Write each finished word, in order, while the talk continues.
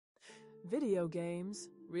Video games?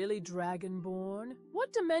 Really, Dragonborn?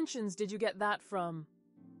 What dimensions did you get that from?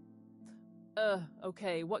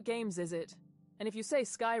 Okay, what games is it? And if you say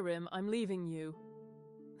Skyrim, I'm leaving you.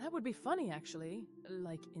 That would be funny, actually.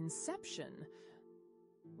 Like Inception.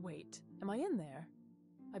 Wait, am I in there?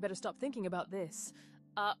 I better stop thinking about this.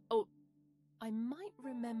 Oh, I might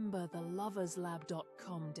remember the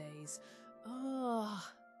LoversLab.com days.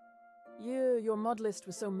 Your mod list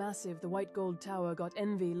was so massive the white gold tower got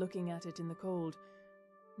envy looking at it in the cold.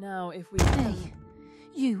 Now, if we... Hey,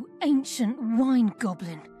 you ancient wine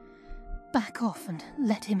goblin. Back off and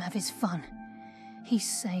let him have his fun. He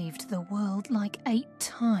saved the world like 8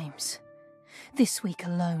 times. This week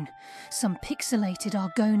alone, some pixelated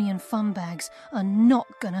Argonian fun bags are not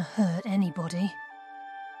gonna hurt anybody.